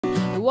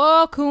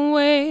walk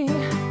away,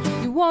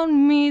 you want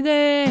me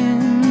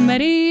then,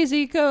 but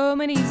easy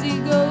come and easy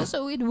go,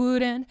 so it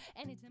wouldn't.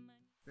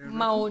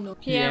 Maono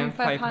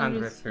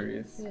PM500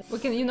 series. We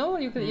can,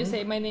 you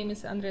say my name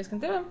is Andres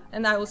Quintero,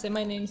 and I will say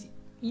my name is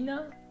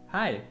Ina.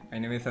 Hi, my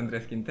name is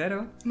Andres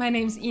Quintero. My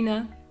name is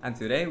Ina. And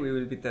today we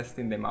will be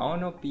testing the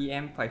Maono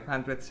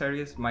PM500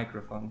 series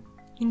microphone.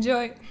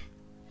 Enjoy!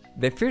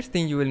 The first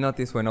thing you will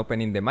notice when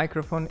opening the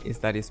microphone is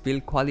that its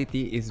build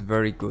quality is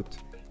very good.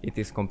 It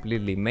is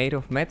completely made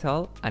of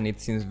metal and it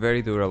seems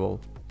very durable.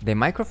 The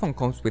microphone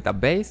comes with a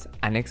base,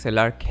 an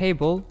XLR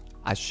cable,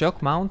 a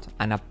shock mount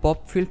and a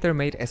pop filter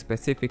made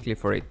specifically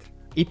for it.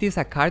 It is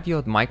a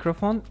cardioid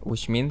microphone,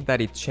 which means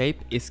that its shape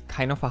is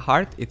kind of a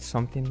heart. It's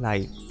something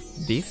like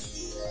this.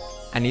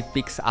 And it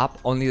picks up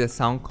only the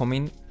sound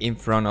coming in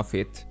front of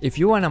it. If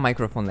you want a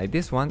microphone like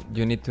this one,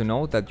 you need to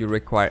know that you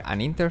require an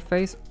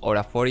interface or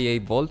a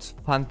 48 volts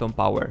phantom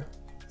power.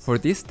 For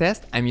this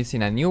test, I'm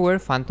using a newer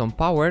phantom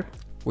power,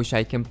 which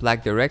I can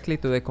plug directly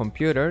to the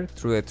computer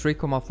through the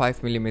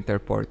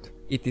 3.5mm port.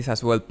 It is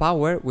as well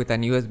powered with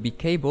an USB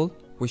cable,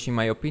 which in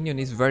my opinion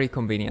is very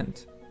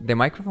convenient. The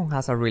microphone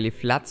has a really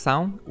flat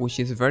sound, which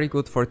is very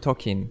good for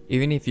talking.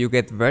 Even if you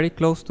get very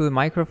close to the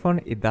microphone,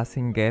 it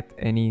doesn't get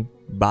any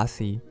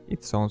bassy.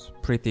 It sounds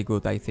pretty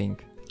good, I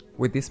think.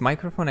 With this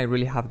microphone, I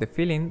really have the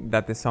feeling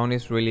that the sound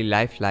is really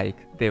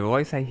lifelike. The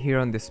voice I hear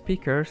on the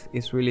speakers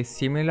is really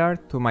similar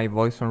to my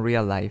voice on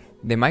real life.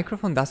 The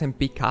microphone doesn't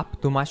pick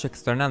up too much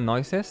external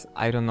noises.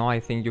 I don't know, I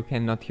think you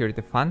cannot hear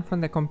the fan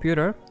from the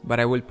computer, but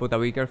I will put a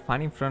bigger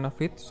fan in front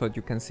of it so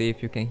you can see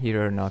if you can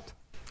hear it or not.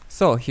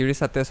 So here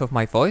is a test of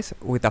my voice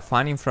with a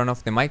fan in front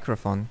of the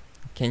microphone.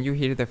 Can you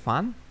hear the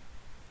fan?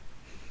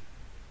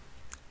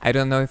 I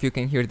don't know if you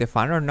can hear the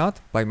fan or not,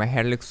 but my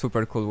hair looks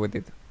super cool with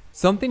it.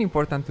 Something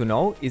important to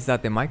know is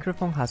that the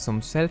microphone has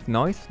some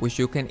self-noise, which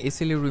you can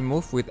easily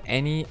remove with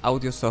any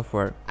audio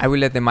software. I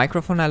will let the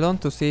microphone alone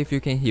to see if you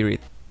can hear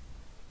it.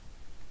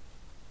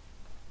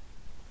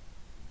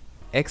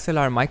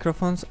 XLR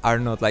microphones are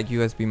not like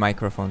USB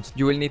microphones.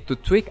 You will need to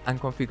tweak and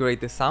configure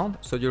the sound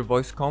so your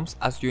voice comes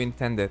as you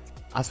intended.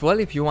 As well,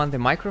 if you want the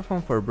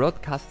microphone for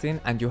broadcasting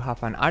and you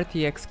have an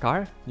RTX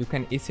card, you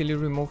can easily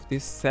remove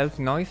this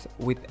self-noise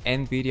with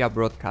NVIDIA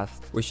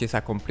Broadcast, which is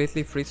a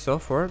completely free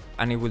software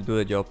and it will do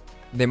the job.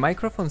 The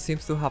microphone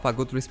seems to have a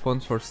good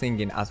response for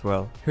singing as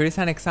well. Here is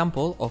an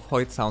example of how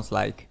it sounds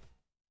like.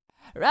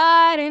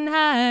 Riding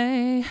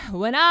high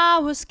when I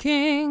was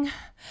king,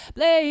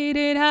 played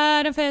it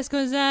hard and fast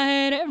cause I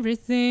had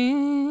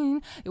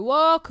everything. You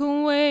walk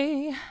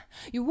away,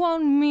 you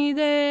want me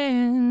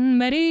then,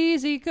 but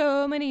easy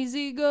come and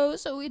easy go,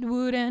 so it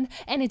wouldn't.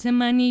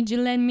 Anytime I need you,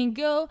 let me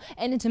go.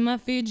 Anytime I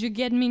feed you,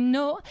 get me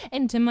no.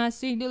 Anytime I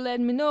see you, let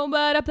me know.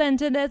 But I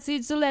planted that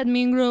seed, so let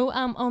me grow.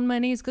 I'm on my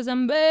knees cause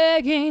I'm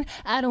begging,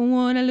 I don't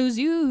wanna lose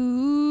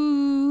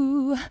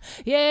you.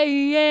 Yeah,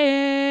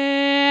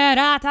 yeah,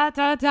 da da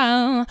da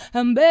da.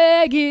 I'm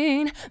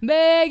begging,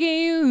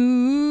 begging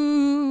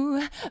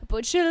you.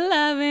 Put your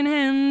loving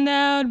hand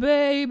out,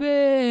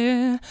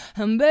 baby.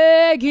 I'm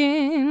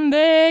begging,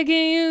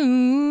 begging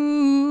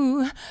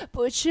you.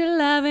 Put your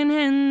loving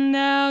hand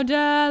out,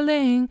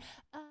 darling.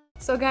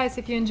 So guys,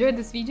 if you enjoyed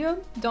this video,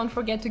 don't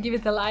forget to give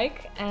it a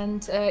like,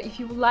 and if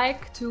you would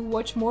like to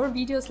watch more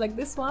videos like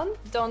this one,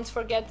 don't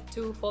forget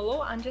to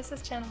follow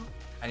Andres' channel.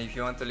 And if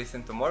you want to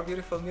listen to more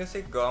beautiful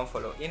music, go and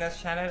follow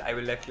Ina's channel. I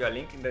will leave you a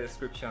link in the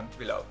description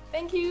below.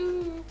 Thank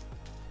you!